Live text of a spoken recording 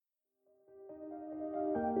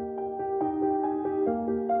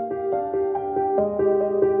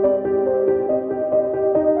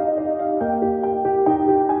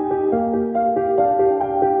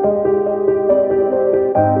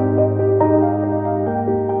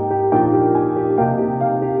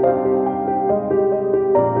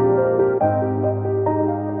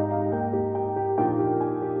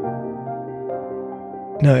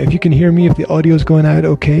If you can hear me, if the audio is going out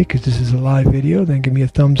okay, because this is a live video, then give me a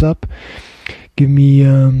thumbs up. Give me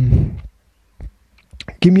a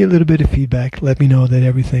little bit of feedback. Let me know that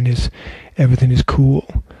everything is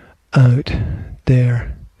cool out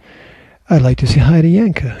there. I'd like to say hi to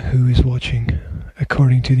Yanka, who is watching,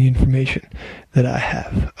 according to the information that I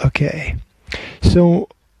have. Okay, so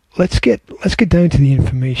let's get down to the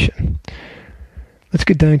information. Let's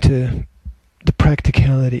get down to the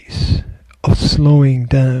practicalities of slowing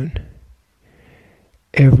down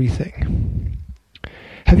everything.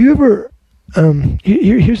 Have you ever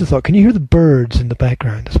here's the thought. Can you hear the birds in the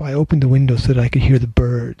background? That's why I opened the window so that I could hear the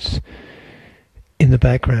birds in the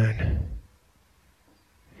background.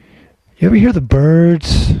 You ever hear the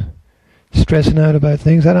birds stressing out about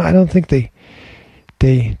things? I don't think they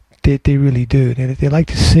really do. They like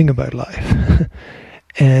to sing about life.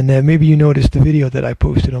 And maybe you noticed the video that I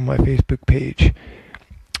posted on my Facebook page,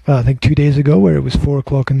 I think 2 days ago, where it was 4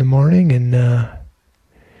 o'clock in the morning, and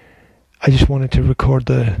I just wanted to record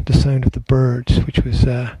the sound of the birds, which was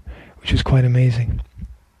quite amazing.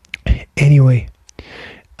 Anyway,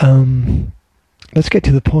 let's get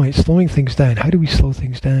to the point. Slowing things down. How do we slow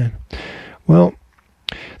things down? Well,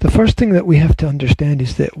 the first thing that we have to understand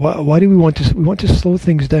is that why do we want to slow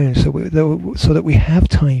things down so that we have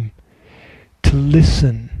time to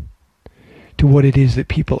listen to what it is that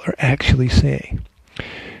people are actually saying.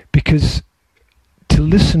 Because to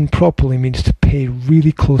listen properly means to pay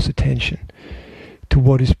really close attention to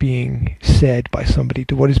what is being said by somebody,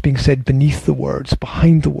 to what is being said beneath the words,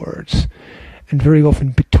 behind the words, and very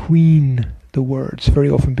often between the words.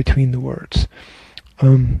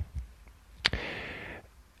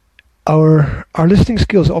 Our listening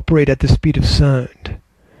skills operate at the speed of sound,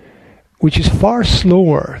 which is far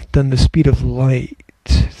slower than the speed of light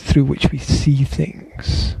through which we see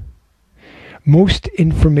things. Most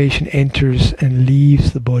information enters and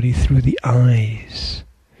leaves the body through the eyes.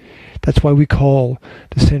 That's why we call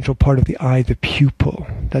the central part of the eye the pupil.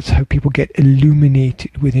 That's how people get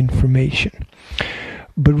illuminated with information.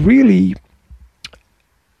 But really,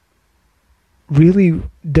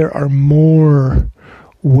 there are more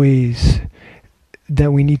ways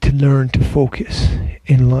that we need to learn to focus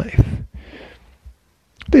in life.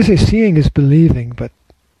 They say seeing is believing, but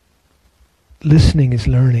listening is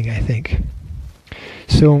learning, I think.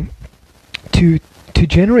 So to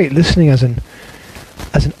generate listening as an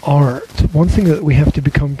art, one thing that we have to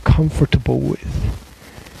become comfortable with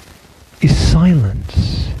is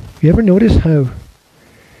silence. You ever notice how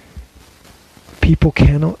people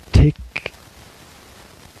cannot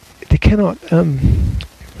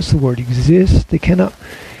exist?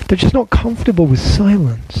 They're just not comfortable with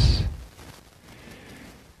silence.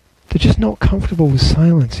 They're just not comfortable with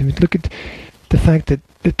silence. I mean, look at the fact that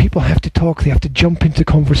people have to talk. They have to jump into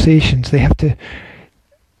conversations. They have to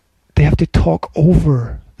talk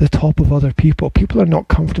over the top of other people. People are not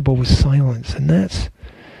comfortable with silence, and I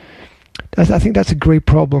think that's a great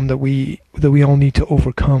problem that we all need to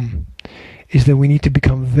overcome. Is that we need to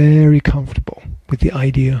become very comfortable with the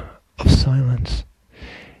idea of silence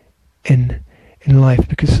in life,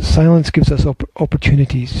 because silence gives us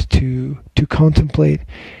opportunities to contemplate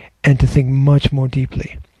and to think much more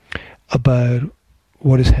deeply about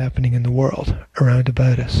what is happening in the world around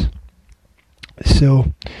about us.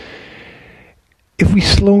 So, if we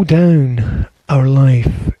slow down our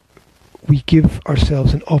life, we give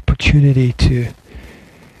ourselves an opportunity to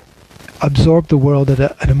absorb the world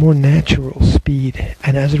at a more natural speed,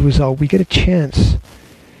 and as a result, we get a chance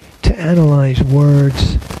to analyze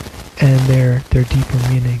words and their deeper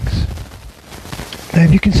meanings. Now,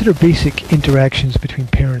 if you consider basic interactions between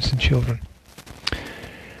parents and children,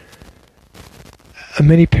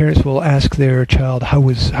 many parents will ask their child, "How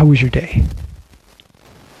was your day?"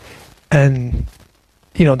 And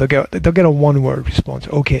they'll get a one-word response.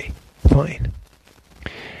 "Okay, fine."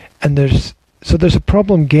 And there's a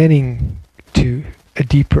problem getting to a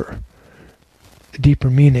deeper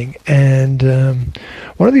meaning. And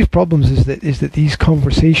one of these problems is that these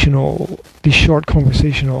short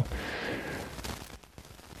conversational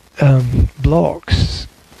blocks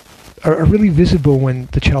are really visible when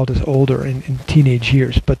the child is older in teenage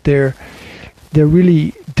years, but they're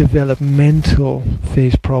really developmental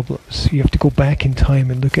phase problems. You have to go back in time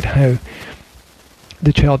and look at how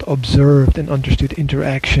the child observed and understood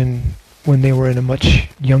interaction when they were in a much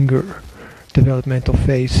younger developmental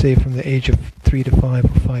phase, say from the age of 3 to 5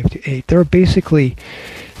 or 5 to 8. There are basically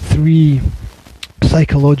 3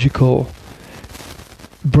 psychological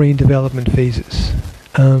brain development phases.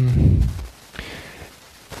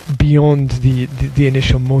 beyond the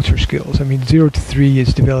initial motor skills. I mean, 0 to 3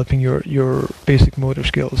 is developing your basic motor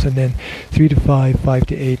skills, and then 3 to 5, 5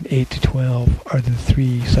 to 8, and 8 to 12 are the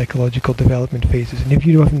 3 psychological development phases. And if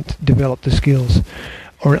you haven't developed the skills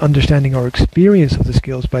or understanding or experience of the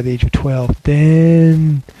skills by the age of 12,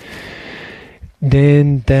 then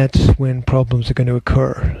that's when problems are going to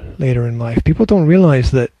occur later in life. People don't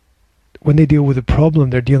realize that when they deal with a problem,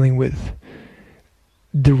 they're dealing with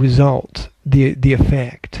the result, the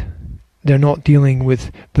effect. They're not dealing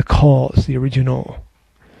with the cause, the original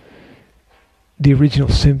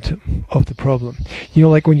symptom of the problem. You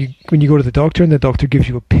know, like when you go to the doctor and the doctor gives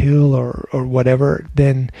you a pill or whatever,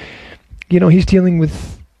 then he's dealing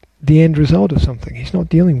with the end result of something. He's not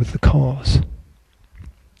dealing with the cause.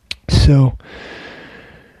 So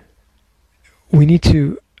we need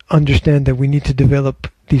to understand that we need to develop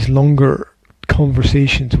these longer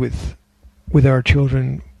conversations with our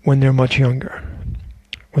children when they're much younger.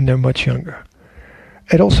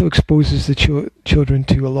 It also exposes the children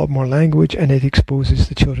to a lot more language, and it exposes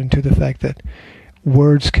the children to the fact that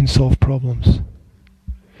words can solve problems.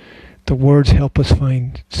 The words help us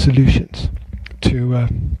find solutions to a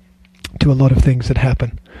lot of things that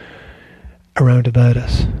happen around about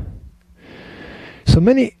us. So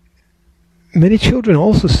many children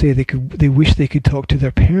also say they wish they could talk to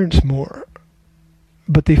their parents more,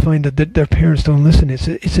 but they find that their parents don't listen.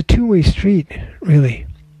 It's a two-way street, really.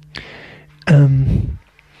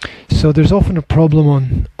 So there's often a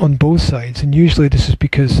problem on both sides, and usually this is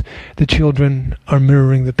because the children are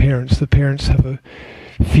mirroring the parents. The parents have a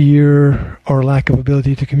fear or lack of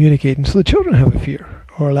ability to communicate, and so the children have a fear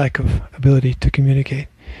or lack of ability to communicate.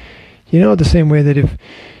 The same way that if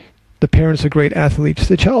the parents are great athletes,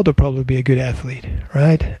 the child will probably be a good athlete,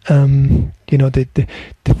 right? The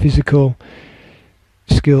physical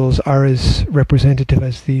skills are as representative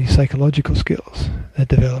as the psychological skills that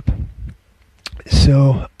develop.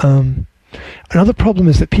 So another problem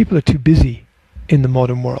is that people are too busy in the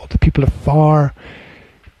modern world. People are far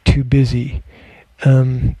too busy.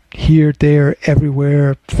 Here, there,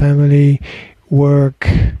 everywhere, family, work,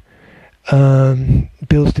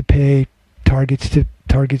 bills to pay, targets to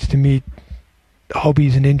meet,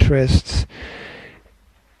 hobbies and interests.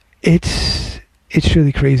 It's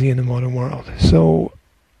really crazy in the modern world. So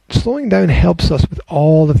slowing down helps us with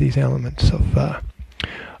all of these elements of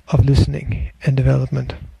listening and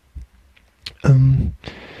development. And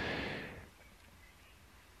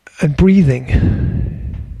breathing.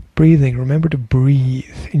 Remember to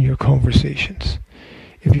breathe in your conversations.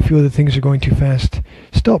 If you feel that things are going too fast,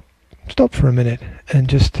 stop for a minute and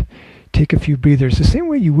just take a few breathers. The same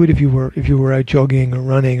way you would if you were out jogging or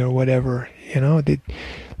running or whatever.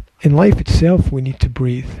 In life itself, we need to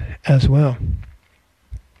breathe as well.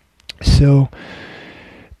 So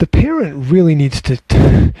the parent really needs to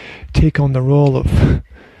take on the role of,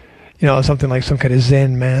 something like some kind of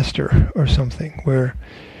Zen master or something, where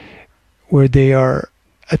they are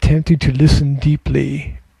attempting to listen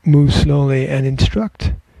deeply, move slowly, and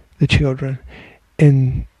instruct the children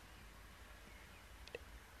in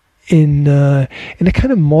a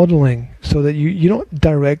kind of modeling, so that you're not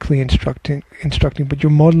directly instructing, but you're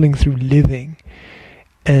modeling through living,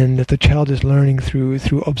 and that the child is learning through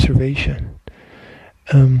observation.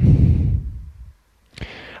 I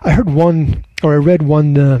read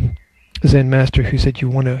one Zen master who said you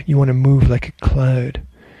want to move like a cloud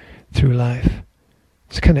through life.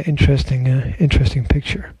 It's a kind of interesting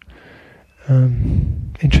picture,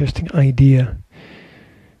 interesting idea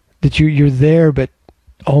that you're there but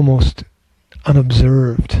almost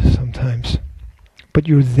unobserved sometimes, but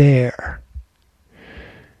you're there,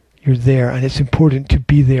 and it's important to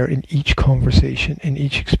be there in each conversation, in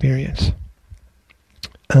each experience.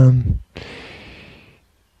 To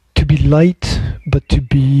be light, but to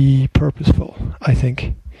be purposeful, I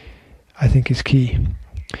think is key.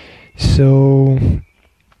 So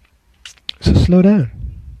slow down,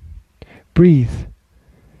 breathe,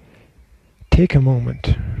 take a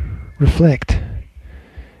moment, reflect,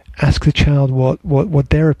 ask the child what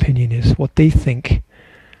their opinion is, what they think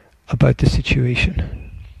about the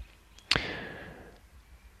situation.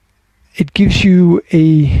 It gives you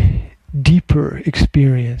a deeper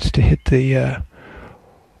experience to hit the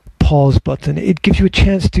pause button. It gives you a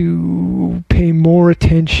chance to pay more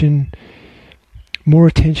attention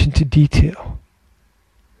to detail,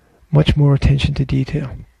 much more attention to detail.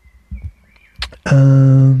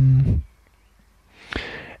 And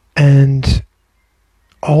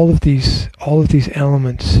all of these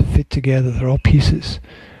elements fit together. They're all pieces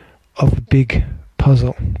of a big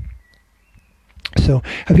puzzle. So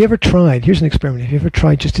have you ever tried, here's an experiment, have you ever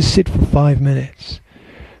tried just to sit for 5 minutes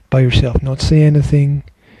by yourself, not say anything,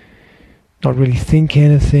 not really think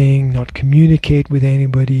anything, not communicate with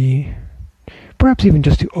anybody, perhaps even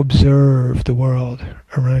just to observe the world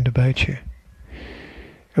around about you.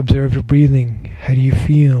 Observe your breathing. How do you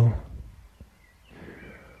feel?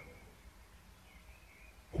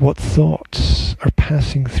 What thoughts are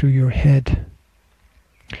passing through your head?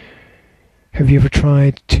 Have you ever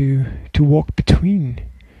tried to walk between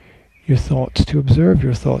your thoughts, to observe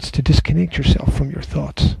your thoughts, to disconnect yourself from your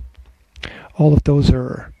thoughts? All of those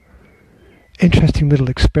are interesting little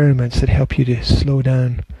experiments that help you to slow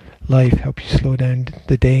down life, help you slow down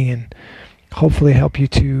the day, and hopefully help you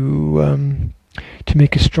to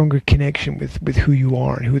make a stronger connection with who you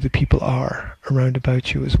are and who the people are around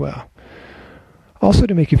about you as well. Also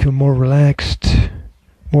to make you feel more relaxed,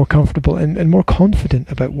 more comfortable, and more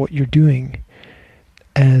confident about what you're doing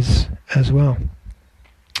as well.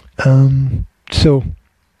 So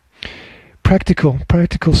practical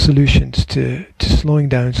solutions to slowing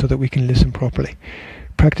down so that we can listen properly.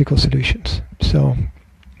 Practical solutions. So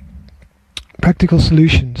practical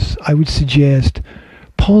solutions, I would suggest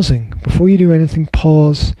pausing. Before you do anything,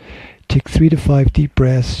 pause, take 3 to 5 deep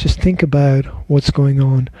breaths, just think about what's going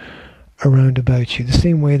on around about you, the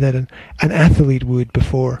same way that an athlete would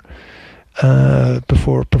before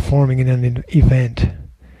performing in an event.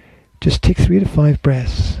 Just take 3 to 5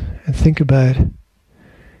 breaths and think about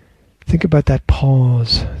that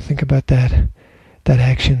pause. Think about that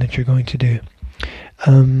action that you're going to do.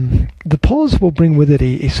 The pause will bring with it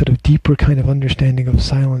a sort of deeper kind of understanding of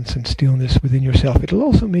silence and stillness within yourself. It'll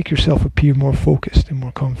also make yourself appear more focused and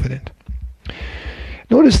more confident.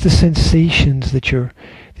 Notice the sensations that your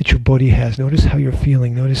body has. Notice how you're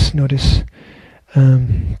feeling. Notice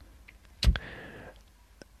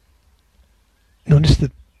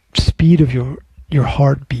the speed of your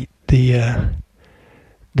heartbeat, the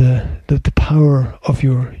power of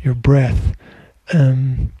your breath.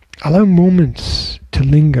 Allow moments to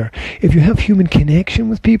linger. If you have human connection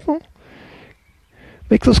with people,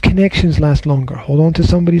 make those connections last longer. Hold on to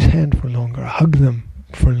somebody's hand for longer. Hug them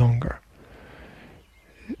for longer.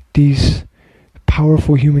 These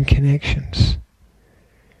powerful human connections,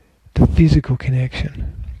 the physical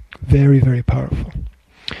connection, very, very powerful.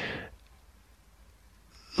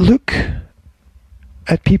 Look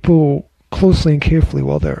at people closely and carefully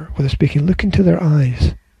while they're speaking. Look into their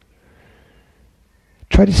eyes.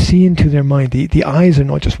 Try to see into their mind. The eyes are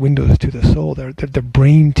not just windows to the soul. They're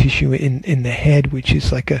brain tissue in the head, which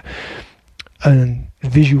is like a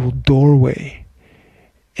visual doorway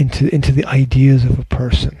into the ideas of a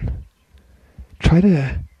person. Try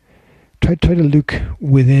to look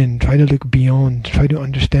within. Try to look beyond. Try to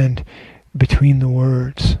understand between the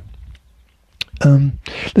words.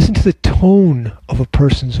 Listen to the tone of a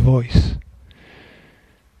person's voice.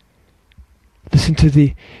 Listen to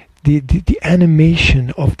the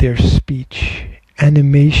animation of their speech.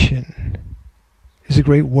 Animation is a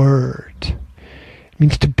great word. It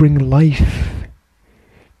means to bring life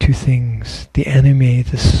to things. The anime,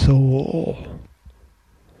 the soul,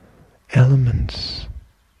 elements.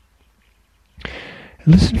 And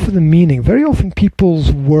listen for the meaning. Very often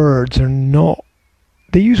people's words are not,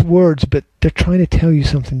 they use words, but they're trying to tell you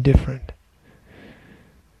something different.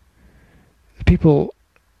 People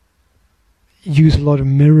use a lot of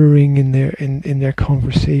mirroring in their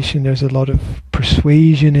conversation. There's a lot of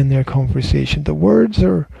persuasion in their conversation. The words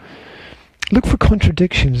are, look for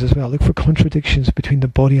contradictions as well. Look for contradictions between the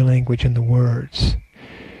body language and the words.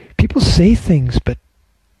 People say things, but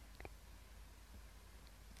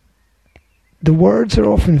the words are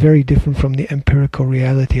often very different from the empirical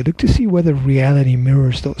reality. Look to see whether reality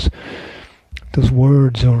mirrors those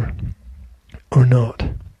words or not.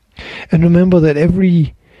 And remember that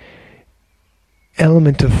every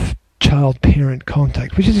element of child-parent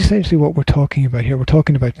contact, which is essentially what we're talking about here. We're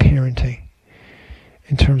talking about parenting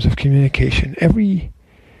in terms of communication. Every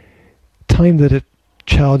time that a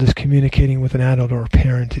child is communicating with an adult or a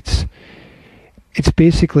parent, it's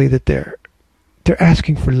basically that they're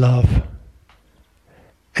asking for love.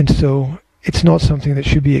 And so it's not something that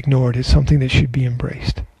should be ignored. It's something that should be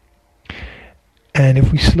embraced. And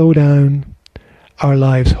if we slow down our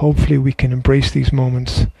lives, hopefully we can embrace these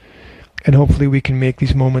moments, and hopefully we can make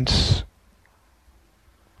these moments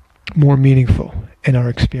more meaningful in our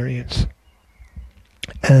experience.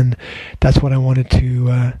 And that's what I wanted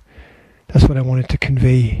to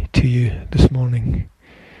convey to you this morning.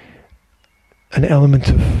 An element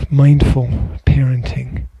of mindful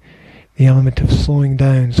parenting, the element of slowing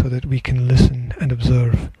down so that we can listen and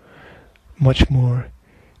observe much more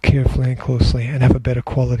carefully and closely and have a better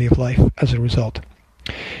quality of life as a result.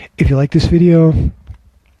 If you like this video,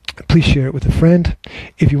 please share it with a friend.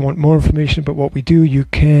 If you want more information about what we do, you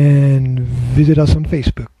can visit us on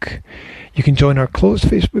Facebook. You can join our closed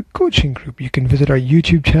Facebook coaching group. You can visit our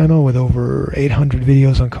YouTube channel with over 800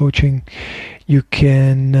 videos on coaching. You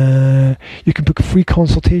can book a free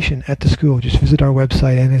consultation at the school. Just visit our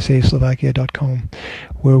website, nsaslovakia.com,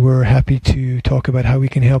 where we're happy to talk about how we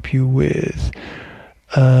can help you with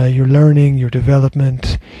your learning, your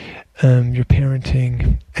development, your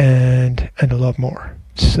parenting, and a lot more.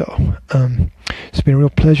 So it's been a real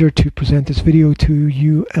pleasure to present this video to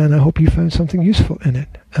you, and I hope you found something useful in it.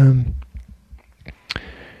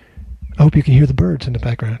 I hope you can hear the birds in the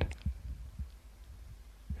background.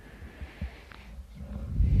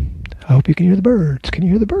 I hope you can hear the birds. Can you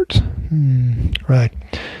hear the birds? Right.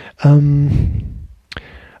 I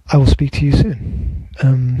will speak to you soon.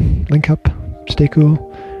 Link up, stay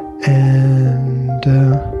cool, and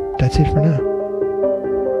that's it for now.